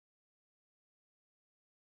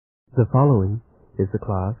The following is the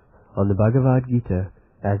class on the Bhagavad-gītā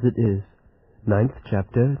as it is, 9th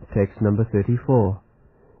chapter, text number 34,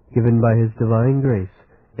 given by His Divine Grace,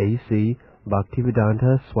 A.C.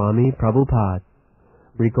 Bhaktivedanta Swami Prabhupāda,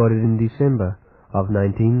 recorded in December of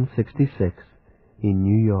 1966 in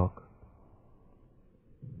New York.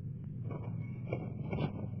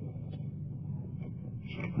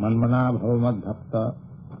 man-manā bhava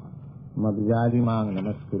madhyādimāṃ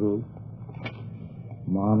namaskuru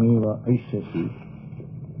māmeva aishyasi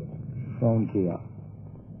sauntiya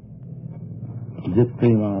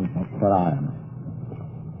jitrimāṃ bhaktarāyana.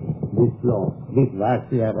 This verse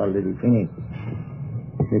we have already finished.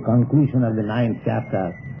 The conclusion of the 9th chapter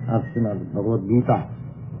of Bhagavad-gītā,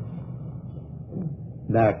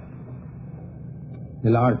 that the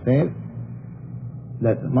Lord says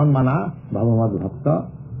that man-manā bhava,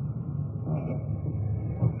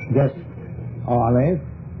 just always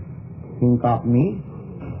think of me,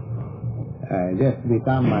 just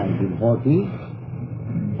become my devotee,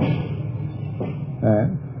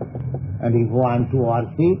 and if you want to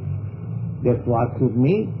worship, just worship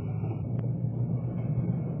me.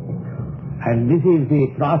 And this is the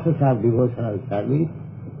process of devotional service.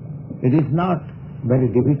 It is not very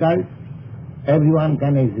difficult. Everyone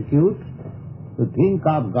can execute. To think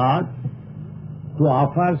of God, to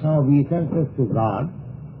offer some obeisances to God,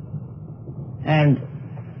 and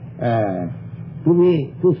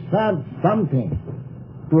to serve something,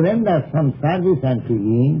 to render some service unto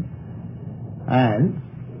Him, and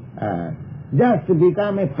just to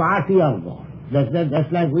become a party of God.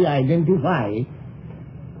 Just like we identify,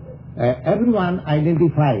 everyone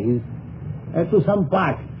identifies to some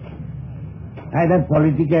party, either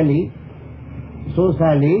politically,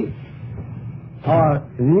 socially, or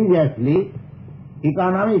religiously,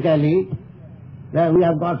 economically. We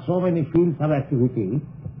have got so many fields of activity,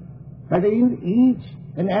 but in each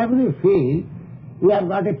and every field we have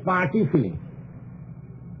got a party feeling.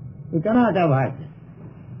 We cannot avoid it.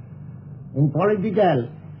 In political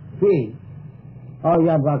field, you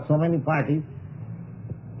have got so many parties.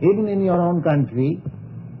 Even in your own country,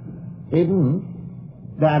 even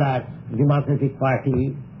there are Democratic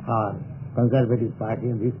Party or Conservative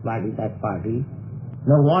Party, this party, that party.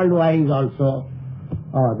 Now worldwide also,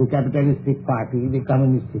 the Capitalistic Party, the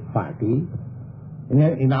Communistic Party.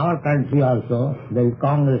 In our country also, there is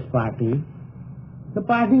Congress Party. The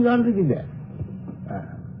party is already there.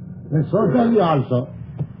 And socially also,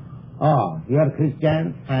 you are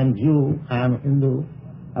Christian, I am Jew, I am Hindu.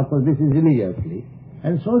 Of course, this is religiously.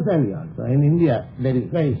 And socially also. In India, there is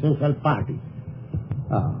very social party.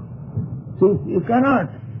 So you cannot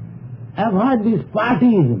avoid this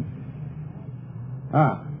partyism.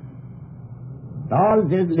 All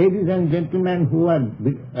ladies and gentlemen who are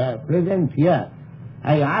present here,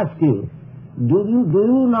 I ask you, do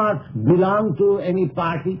you not belong to any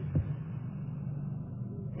party?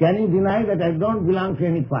 Can you deny that I don't belong to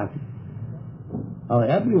any party?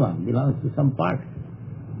 Everyone belongs to some party.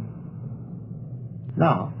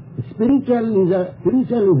 Now,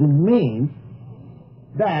 spiritualism means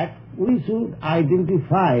that we should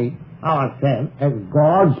identify ourselves as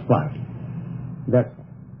God's party. That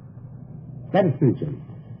is spiritualism.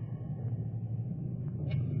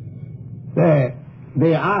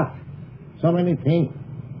 They ask so many things.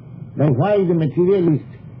 Then why the materialists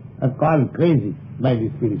are called crazy by the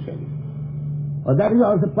spiritualists? That is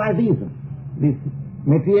also partyism. This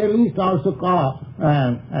materialists also call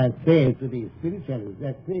say to the spiritualists, they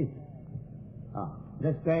are crazy.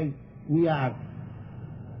 That's why we have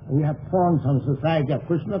formed some society of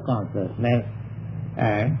Kṛṣṇa consciousness,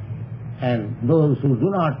 and those who do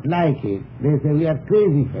not like it, they say we are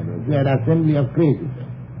crazy fellows, we are assembly of crazy fellows.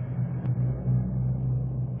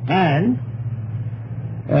 And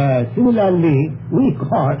similarly, we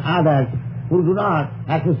call others who do not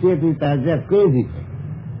associate with us, they are crazy fellows.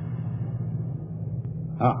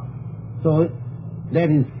 So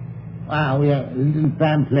there is, we have a little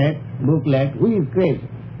pamphlet, booklet, who is crazy?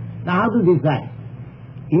 Now how to decide?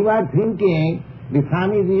 You are thinking the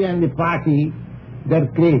Swamiji and the party, they are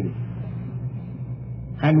crazy.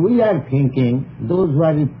 And we are thinking those who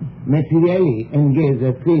are materially engaged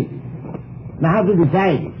are crazy. Now how to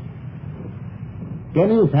decide it?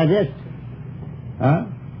 Can you suggest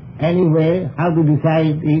any way how to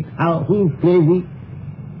decide it? Who is crazy?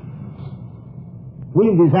 Who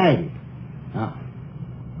will decide it?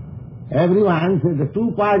 Everyone says the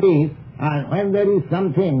two parties, when there is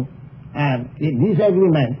something, a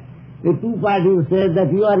disagreement, the two parties say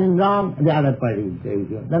that you are in wrong, the other party will say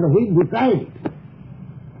you are. Then who will decide it?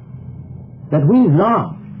 That who is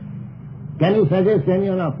wrong? Can you suggest any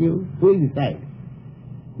one of you? Who will decide?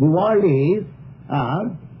 The world is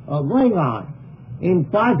going on in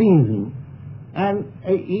partyism, and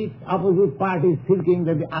each opposite party is thinking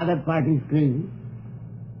that the other party is crazy.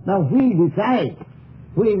 Now we decide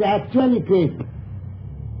who is actually crazy.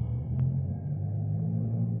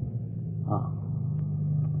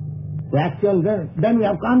 Then we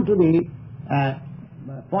have come to the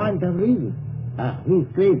point of reason. He is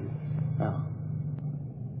crazy.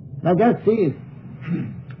 Now just see,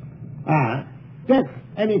 just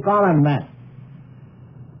any common man,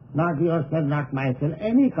 not yourself, not myself,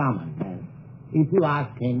 any common man. If you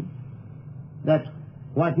ask him that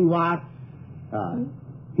what you are,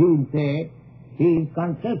 he will say his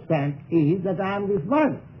consistent is that I am this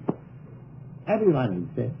body. Everyone will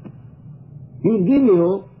say. He will give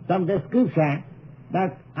you some description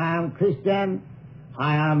that I am Christian,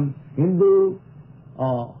 I am Hindu,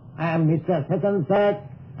 or I am Mr. such and such,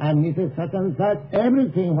 I am Mrs. such and such.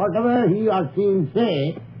 Everything, whatever he or she will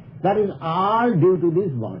say, that is all due to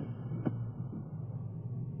this body.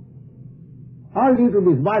 All due to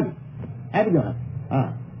this body. Everyone.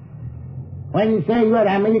 When you say you are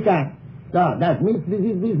American, so that means this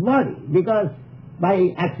is this body, because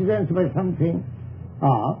by accident, by something,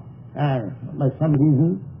 or by some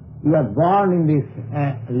reason, you are born in this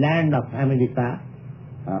land of America.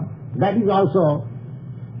 That is also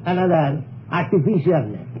another artificial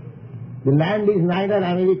name. The land is neither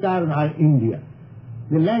America nor India.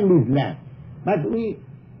 The land is land. But we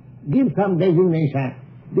give some designation.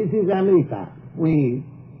 This is America. We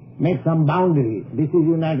make some boundary. This is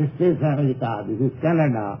United States of America. This is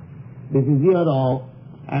Canada. This is Europe.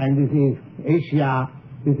 And this is Asia.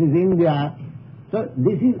 This is India. So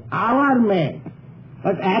this is our made.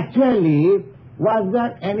 But actually, was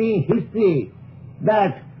there any history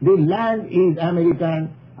that the land is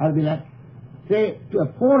American or the land? Say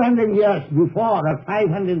 400 years before or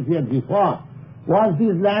 500 years before, was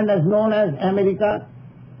this land as known as America?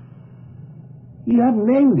 You have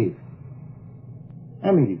named it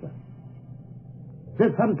America. Say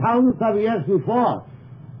some thousands of years before,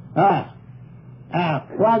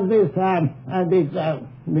 was this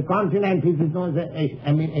the continent which is known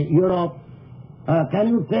as Europe? Can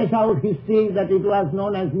you trace out history that it was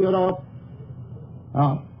known as Europe?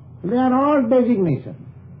 They are all designations.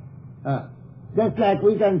 Just like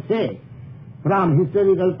we can say, from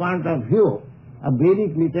historical point of view, a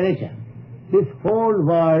Vedic literature, this whole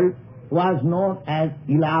world was known as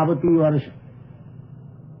Ilavati Varsha.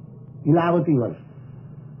 Ilavati Varsha.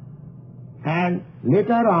 And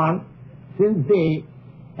later on, since the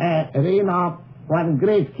reign of one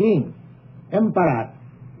great king, emperor,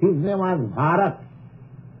 his name was Bharat,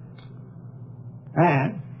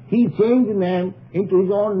 and he changed name into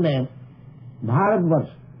his own name,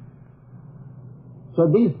 Bharatvarsha. So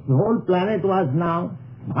this whole planet was now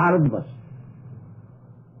Bharatvarsha.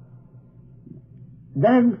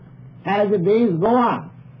 Then, as the days go on,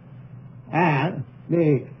 and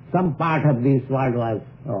some part of this world was,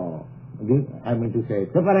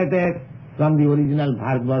 separated from the original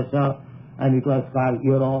Bharatvarsha, and it was called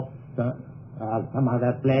Europe, or some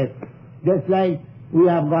other place. Just like we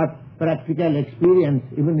have got practical experience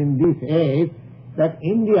even in this age, that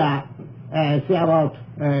India, say about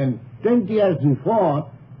 20 years before,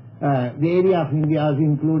 the area of India was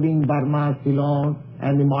including Burma, Ceylon,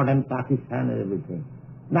 and the modern Pakistan and everything.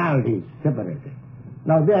 Now it is separated.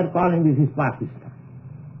 Now they are calling this is Pakistan.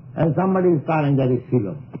 And somebody is calling that is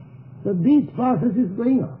Ceylon. So this process is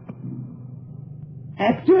going on.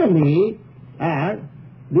 Actually,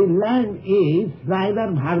 the land is neither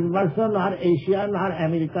Bharatvarsha nor Asia nor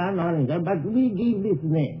America nor India, but we give this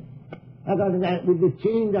name. With the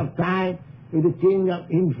change of time, with the change of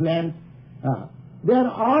influence, they are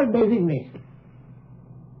all designations.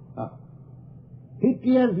 50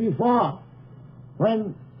 years before,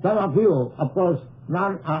 when some of you, of course,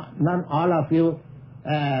 none all of you,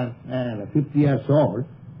 50 years old,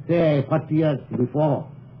 say 40 years before,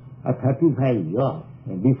 or 35 years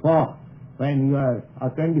before, when you are, or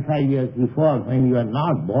 25 years before, when you are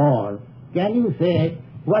not born, can you say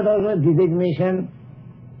what was your designation?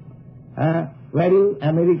 Were you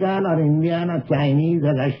American or Indian or Chinese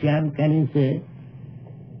or Russian? Can you say?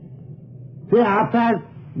 Say after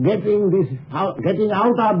getting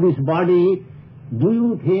out of this body, do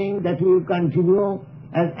you think that you will continue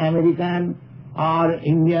as American or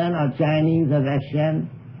Indian or Chinese or Russian?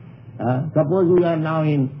 Suppose you are now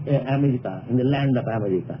in America, in the land of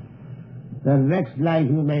America. The next life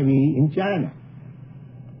you may be in China.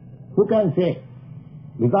 Who can say?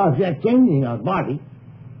 Because we are changing our body.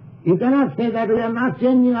 You cannot say that we are not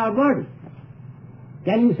changing our body.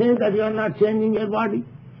 Can you say that you are not changing your body?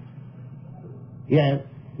 Yes,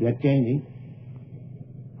 you are changing.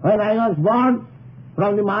 When I was born,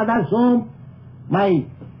 From the mother's womb, my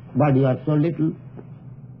body was so little.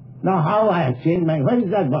 Now how I have changed where is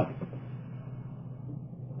that body?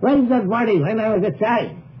 Where is that body when I was a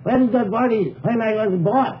child? Where is that body when I was a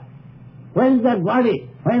boy? Where is that body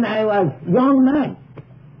when I was young man?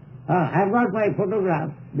 I've got my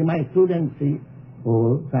photograph. My students see,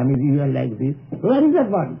 oh, Swamiji, you are like this. Where is that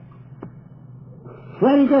body?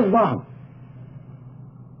 Where it has gone?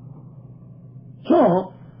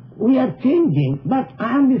 So, we are changing, but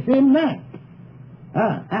I am the same man.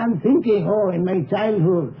 I am thinking, oh, in my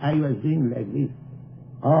childhood I was doing like this.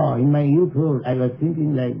 Oh, in my youthhood I was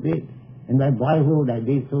thinking like this. In my boyhood I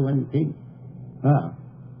did so many things.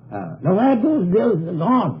 Now where those days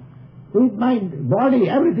gone? With my body,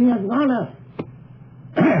 everything has gone up.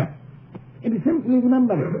 It is simply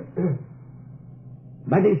remember.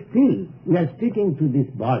 But still, we are sticking to this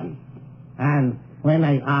body. And when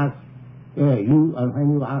I ask you, or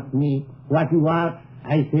when you ask me what you are,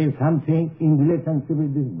 I say something in relationship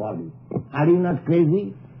with this body. Are you not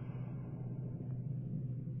crazy?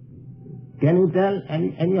 Can you tell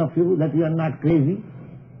any of you that you are not crazy?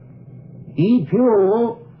 If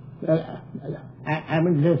you,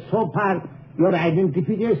 so far your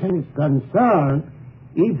identification is concerned,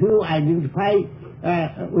 if you identify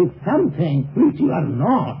with something which you are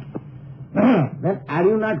not, then are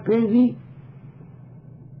you not crazy?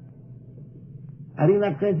 Are you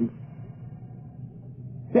not crazy?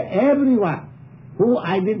 So everyone who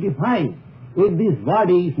identifies with this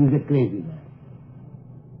body is a crazy man.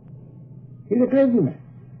 He is a crazy man.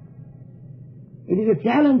 It is a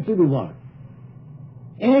challenge to the world.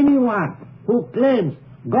 Anyone who claims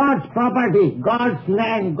God's property, God's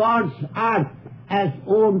land, God's earth as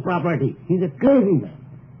own property, he is a crazy man.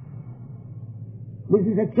 This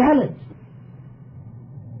is a challenge.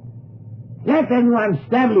 Let anyone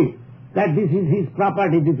establish that this is his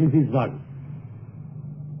property, this is his body.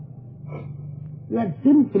 You are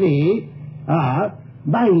simply,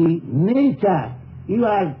 by nature, you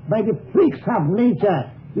are, by the freaks of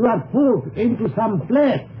nature, you are put into some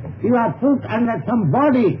place, you are put under some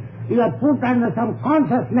body, you are put under some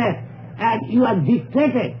consciousness, and you are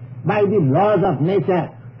dictated by the laws of nature,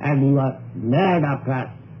 and you are mad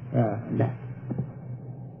after that.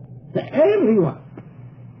 So everyone,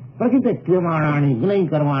 prakita kyamanani gunai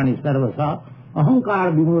karmani sarvasa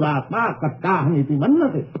ahankar vimuratma kattaham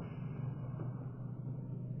mannate.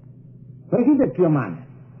 Prakita kyamani.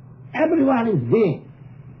 Everyone is being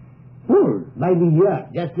pulled by the ear,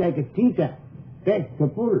 just like a teacher takes to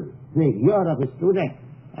pull the ear of a student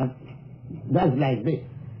and does like this.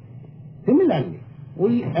 Similarly,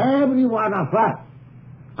 every one of us,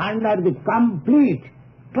 under the complete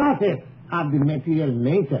process of the material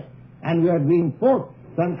nature, and we are being put,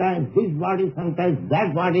 sometimes this body, sometimes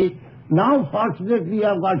that body. Now fortunately we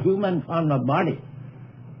have got human form of body.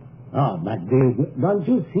 Oh, but don't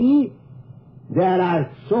you see, there are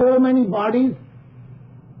so many bodies,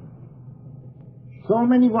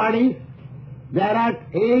 there are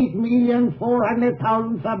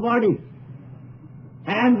 8,400,000 of bodies.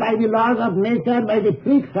 And by the laws of nature, by the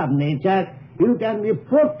freaks of nature, you can be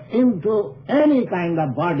put into any kind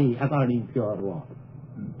of body according to your will.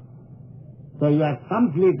 So you are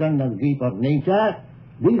complete under the grip of nature.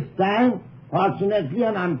 This time, fortunately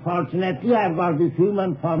and unfortunately, I have got this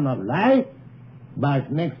human form of life, but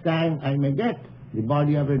next time I may get the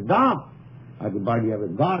body of a dog or the body of a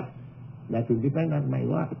god. That will depend on my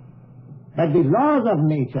work. But the laws of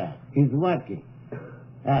nature is working.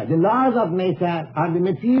 The laws of nature or the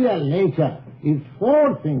material nature is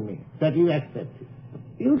forcing me that you accept it.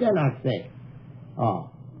 You cannot say, oh,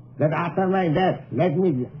 that after my death, let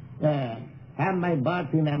me have my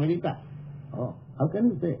birth in America. Oh, how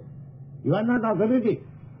can you say? You are not authority.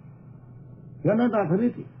 You are not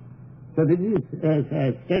authority. So this is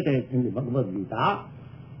stated in the Bhagavad-gītā.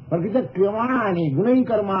 Prakita kyamanani gunai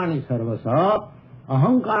karmani sarvasa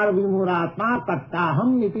ahankar vimuratma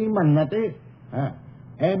kattaham iti mannate.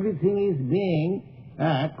 Everything is being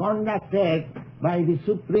conducted by the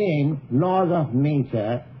supreme laws of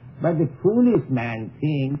nature, but the foolish man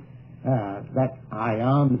thinks that I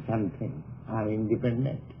am something, I am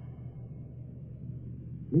independent.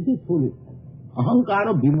 This is foolish.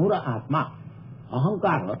 Ahankara vimura atma.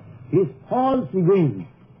 Ahankara is false egoism.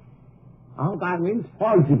 Ahankara means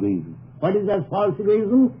false egoism. What is that false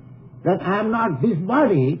egoism? That I am not this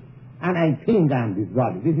body and I think I am this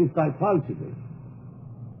body. This is called false egoism.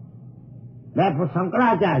 Therefore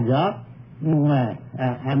Shankaracharya, I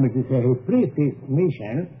am to say, he preached his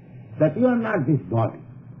mission that you are not this body.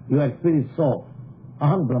 You are spirit soul.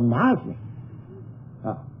 Aham Brahmasmi.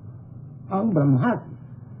 Aham Brahmasmi.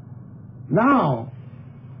 Now,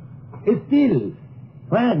 still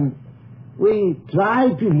when we try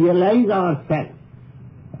to realize ourselves,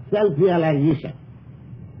 self-realization,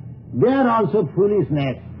 there also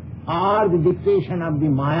foolishness or the dictation of the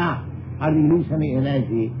maya or the illusionary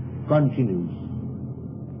energy continues.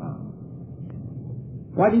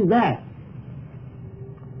 What is that?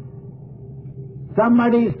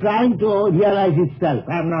 Somebody is trying to realize himself,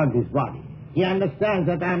 I am not this body. He understands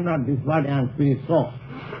that I am not this body, I am spirit soul.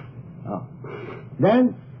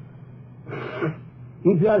 Then,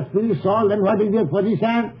 if you are spirit soul, then what is your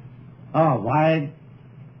position? Void,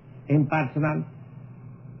 impersonal.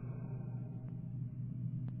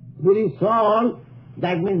 Spirit soul,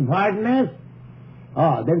 that means voidness.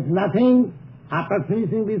 There is nothing after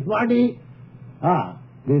finishing this body.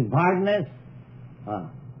 This voidness.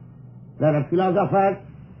 There are philosophers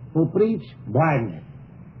who preach voidness.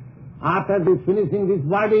 After finishing this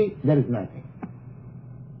body, there is nothing.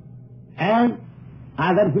 And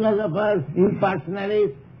other philosophers,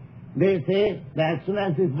 impersonalists, they say that as soon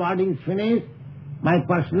as this body is finished, my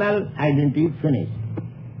personal identity is finished.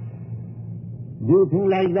 Do you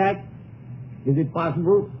think like that? Is it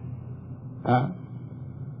possible?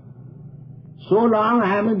 So long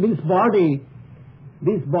I am in this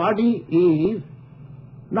body is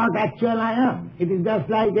not actual I am. It is just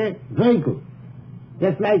like a vehicle.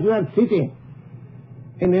 Just like you are sitting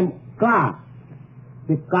in a car.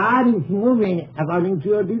 The car is moving according to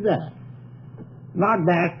your desire. Not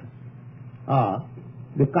that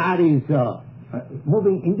the car is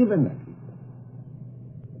moving independently.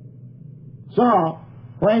 So,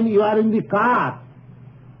 when you are in the car,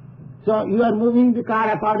 so you are moving the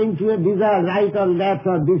car according to your desire, right or left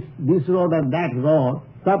or this road or that road.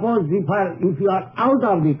 Suppose if you are out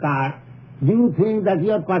of the car, do you think that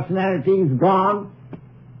your personality is gone?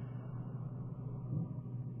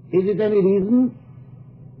 Is it any reason?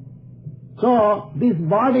 So, this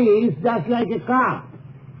body is just like a car.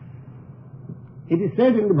 It is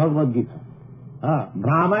said in the Bhagavad-gītā,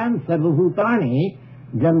 Brahman sarvabhutani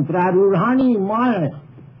jantrarurhani maya.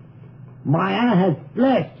 Maya has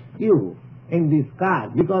placed you in this car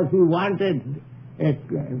because you wanted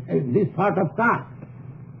this sort of car.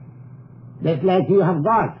 Just like you have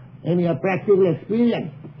got in your practical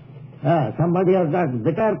experience. Somebody has got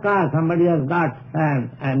better car, somebody has got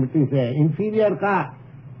it is an inferior car,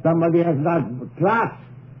 somebody has got trucks,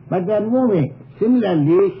 but they are moving.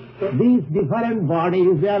 Similarly, these different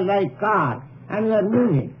bodies, they are like cars, and they are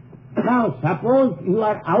moving. Now, suppose you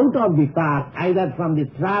are out of the car, either from the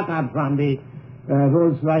truck or from the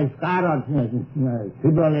Rolls-Royce car or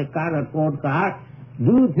Chevrolet car or Ford car, do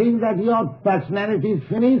you think that your personality is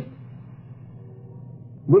finished?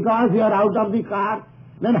 Because you are out of the car,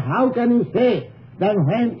 then how can you say that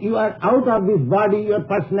when you are out of this body, your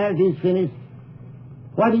personality is finished?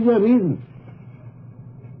 What is your reason?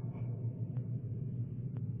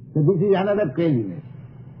 So this is another craziness.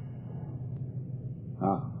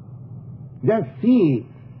 Just see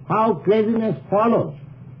how craziness follows.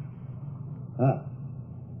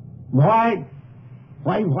 Void.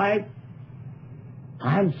 Why void?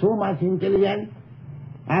 I am so much intelligent.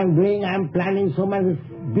 I am planning so much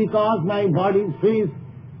because my body is finished.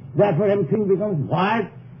 Therefore everything becomes void.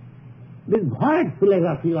 This void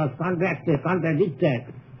philosophy was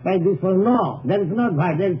contradicted by this one. No, there is not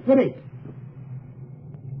void, there is spirit.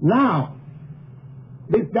 Now,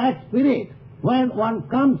 that spirit, when one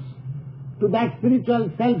comes to that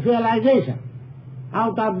spiritual self-realization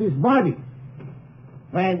out of this body,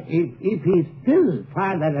 when if he is still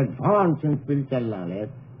further advanced in spiritual knowledge,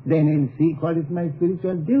 then he will seek what is my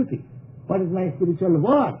spiritual duty, what is my spiritual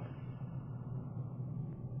work.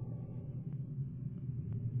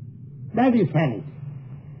 That is sanity.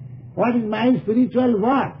 What is my spiritual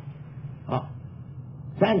work?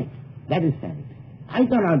 Sanity. That is sanity. I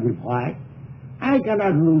cannot be void. I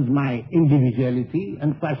cannot lose my individuality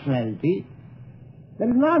and personality. That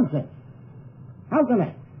is nonsense. How can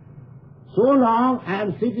I? So long I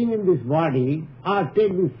am sitting in this body, or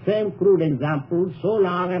take the same crude example, so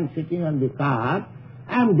long I am sitting on the car,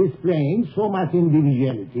 I am displaying so much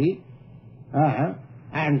individuality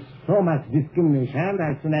and so much discrimination.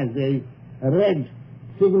 As soon as there is a red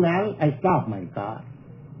signal, I stop my car.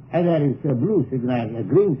 And there is a blue signal, a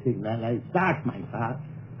green signal, I start my car.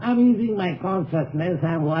 I am using my consciousness,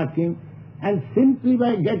 I am working, and simply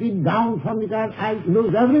by getting down from the car, I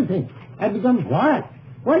lose everything. I become void.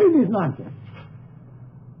 What is this nonsense?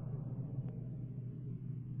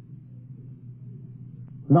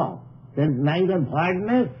 No, there is neither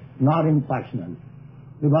voidness nor impersonal.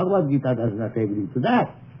 The Bhagavad-gītā does not agree to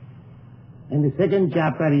that. In the second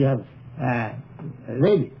chapter you have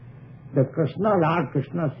read it. The Lord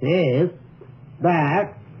Kṛṣṇa says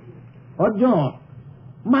that, Arjuna,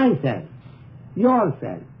 myself,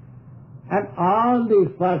 yourself, and all these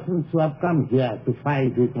persons who have come here to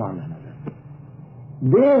fight with one another.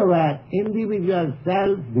 They were individual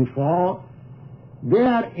selves before, they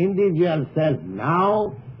are individual selves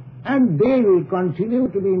now, and they will continue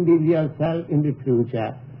to be individual selves in the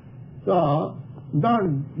future. So,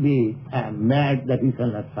 don't be mad that you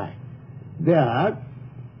shall not fight. This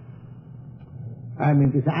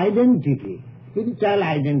identity, spiritual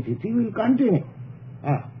identity will continue.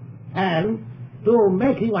 And to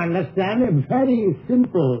make you understand, a very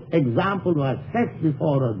simple example was set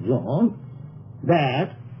before Arjuna,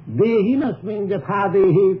 that dehinasmin yatha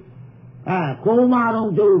dehi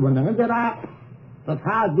kaumaram jauvanam jara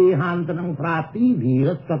tatha dehantanam prati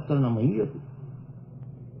dhiras tatra namayati.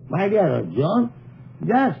 My dear Arjuna,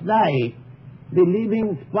 just like the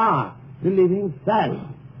living spark, the living cell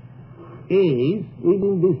is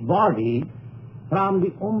within this body, from the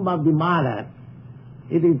womb of the mother,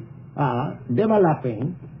 it is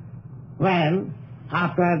developing. When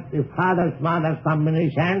after the father-mother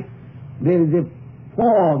combination, there is a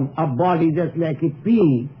form of body just like a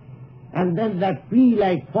pea, and then that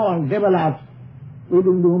pea-like form develops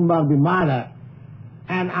within the womb of the mother,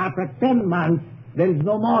 and after 10 months, there is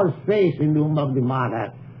no more space in the womb of the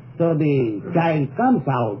mother, so the child comes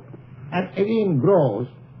out and again grows.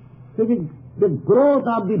 So the growth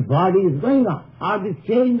of the body is going on, or the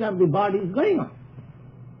change of the body is going on.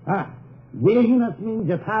 Dehinasmin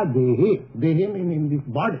jatha dehi, dehi means in this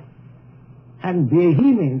body, and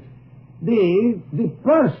dehi means the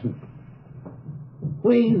person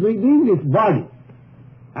who is within this body.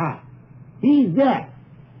 He is there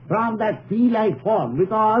from that pea-like form,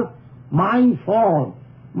 because my form,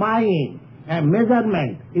 my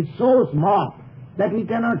measurement is so small that we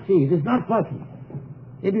cannot see. It is not possible.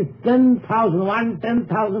 It is 10,000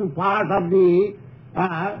 part of the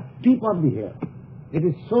tip of the hair. It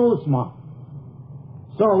is so small.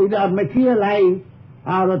 So with our material eyes,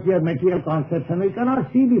 or with your material conception, we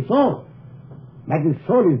cannot see the soul. But the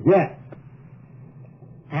soul is there.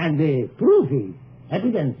 And the proof is,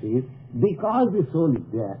 evidence is, because the soul is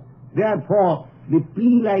there, therefore the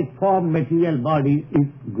pea-like form material body is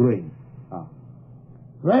growing.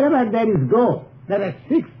 Wherever there is growth, there are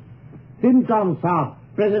 6 symptoms of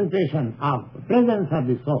presentation of presence of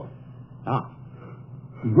the soul.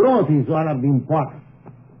 Growth is one of the important.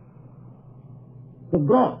 So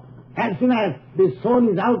growth. As soon as the soul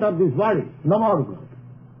is out of this body, no more growth.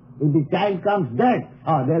 If the child comes dead,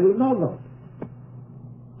 there is no growth.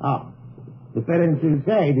 The parents will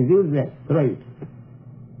say it is useless, throw it.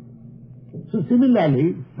 So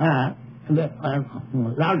similarly,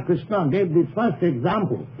 Lord Kṛṣṇa gave the first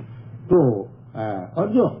example to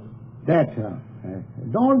Arjuna, that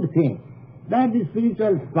don't think that the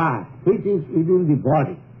spiritual spark which is within the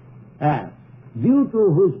body, due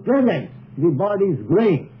to whose presence the body is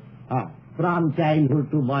growing, from childhood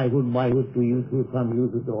to boyhood, boyhood to youthhood, from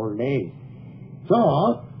youthhood to old age.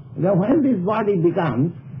 So, when this body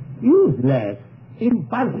becomes useless,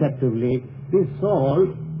 imperceptibly, the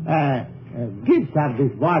soul gives up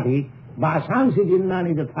this body, bāsāṁsi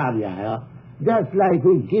jinnāni tathavyāya, just like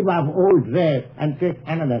we give up old dress and take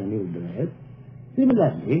another new dress.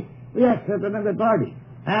 Similarly, we accept another body.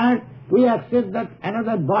 And we accept that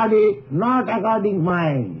another body not according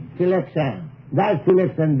my selection. That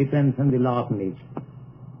selection depends on the law of nature.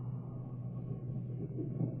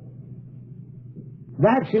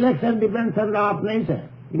 That selection depends on the law of nature.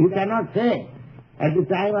 You cannot say at the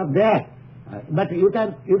time of death, but you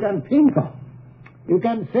can think of. You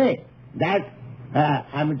can say that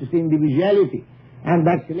individuality, and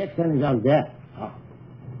that selection is all there.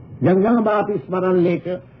 Jang jang bāpi smaran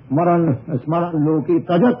leka, smaran loki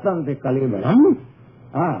tajattante kalevaram.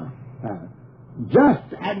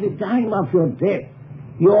 Just at the time of your death,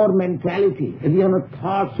 your mentality, your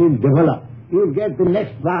thoughts will develop. You will get the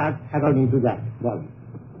next birth according to that body.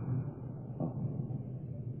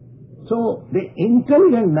 So the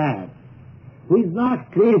intelligent man who is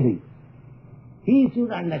not crazy, he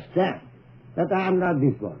should understand that I am not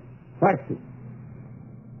this body. First thing,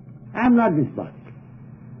 I am not this body.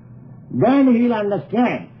 Then he will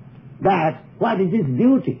understand that what is his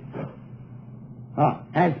duty.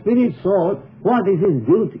 As spirit soul, what is his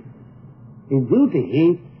duty? His duty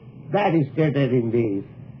is, that is stated in the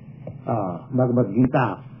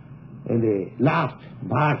Bhagavad-gītā, in the last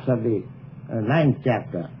verse of the 9th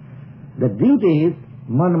chapter. The duty is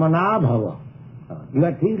man-manā bhava. You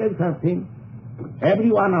are thinking something.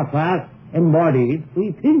 Every one of us embodied,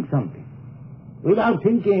 we think something. Without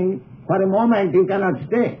thinking, for a moment you cannot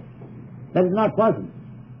stay. That is not possible.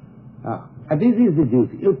 This is the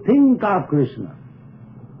duty. You think of Kṛṣṇa.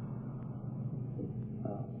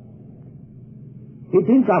 You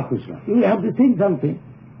think of Kṛṣṇa. You have to think something.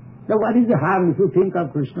 So what is the harm if you think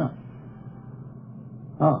of Kṛṣṇa?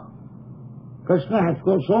 Kṛṣṇa has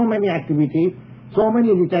got so many activities, so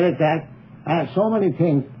many literature, so many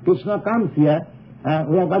things. Kṛṣṇa comes here.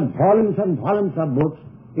 We have got volumes and volumes of books.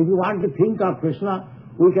 If you want to think of Kṛṣṇa,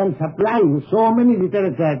 we can supply you so many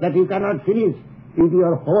literature that you cannot finish with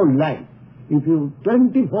your whole life. If you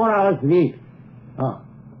 24 hours read,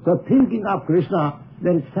 so thinking of Kṛṣṇa,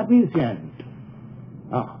 then is sufficient.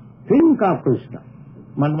 Think of Kṛṣṇa.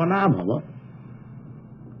 Man-manā bhava.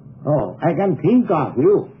 I can think of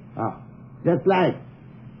you. Just like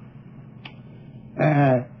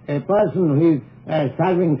a person who is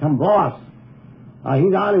serving some boss,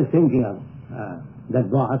 he's always thinking of that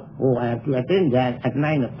boss. I have to attend that at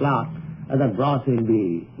 9 o'clock. The boss will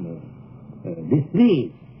be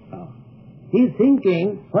displeased. He's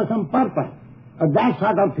thinking for some purpose. That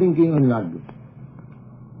sort of thinking will not do.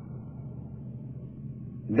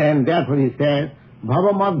 Then therefore he says,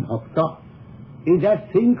 bhava man-manā. You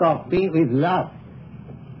just think of me with love.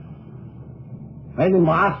 When the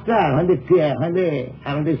master, when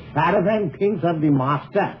the servant thinks of the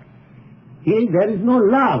master, there is no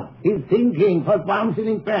love. He is thinking for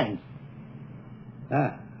pound-shilling pence.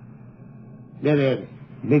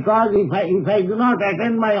 Because if I do not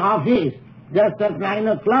attend my office just at 9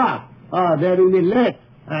 o'clock, there will be late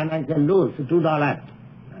and I can lose $2.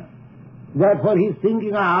 Therefore he is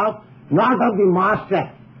thinking of, not of the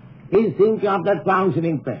master, he is thinking of that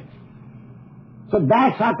pound-shilling pence. So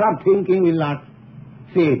that sort of thinking will not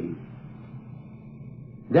save you.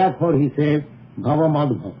 Therefore he says, bhava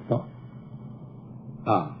man-manā.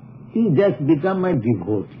 He just become my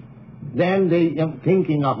devotee. Then they are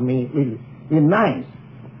thinking of me is nice.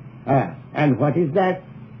 And what is that?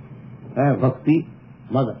 Bhakti,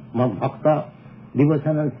 bhakta,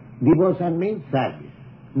 devotion. Devotion means service.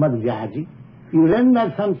 Madhyaji. You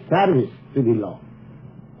render some service to the Lord.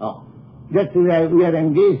 Just we are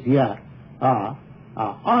engaged here.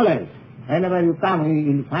 Always, whenever you come,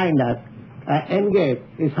 you will find us engaged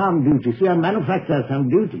in some duties. We are manufacturing some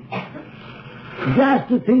duties. Just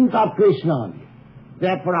to think of Kṛṣṇa only.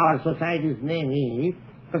 Therefore our society's name is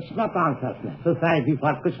Kṛṣṇa Consciousness, Society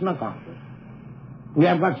for Kṛṣṇa Consciousness. We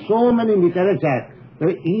have got so many literature,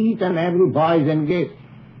 each and every boy is engaged.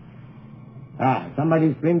 Somebody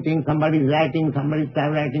is printing, somebody is writing, somebody is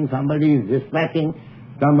typewriting, somebody is dispatching,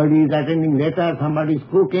 somebody is attending letters, somebody is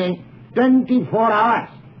cooking. 24 hours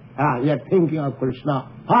we are thinking of Kṛṣṇa.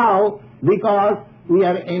 How? Because we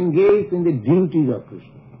are engaged in the duties of Kṛṣṇa.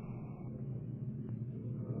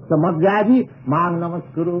 So madhyaji, man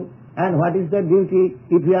namaskuru. And what is the duty?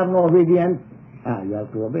 If you have no obedience, you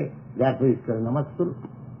have to obey. Therefore it's called namaskuru.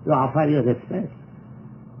 You offer your respect.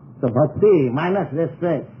 So bhakti minus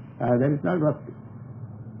respect, there is not bhakti.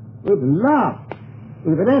 With love,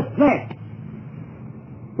 with respect,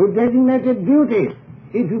 with designated duties,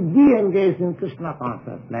 if you be engaged in Kṛṣṇa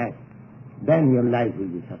consciousness, then your life will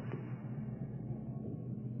be successful.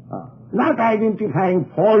 Not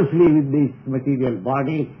identifying falsely with this material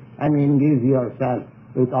body and engage yourself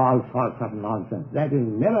with all sorts of nonsense. That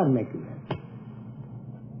will never make you happy.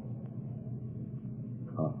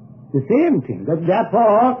 The same thing.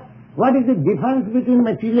 Therefore, what is the difference between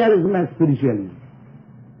materialism and spiritualism?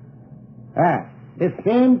 The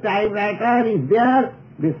same typewriter is there,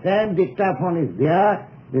 the same dictaphone is there,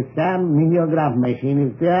 the same mimeograph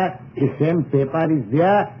machine is there, the same paper is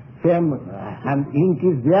there, same ink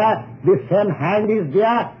is there, the same hand is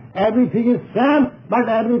there, everything is same, but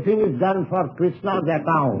everything is done for Kṛṣṇa's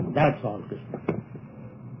account. That's all Kṛṣṇa.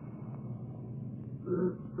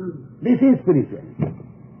 This is spiritualism.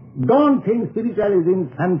 Don't think spiritualism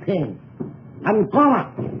is something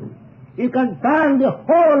uncommon. You can turn the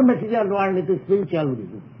whole material world into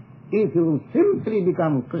spiritualism if you simply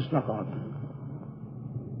become Kṛṣṇa conscious.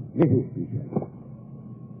 This is spiritualism.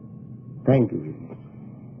 Thank you very much.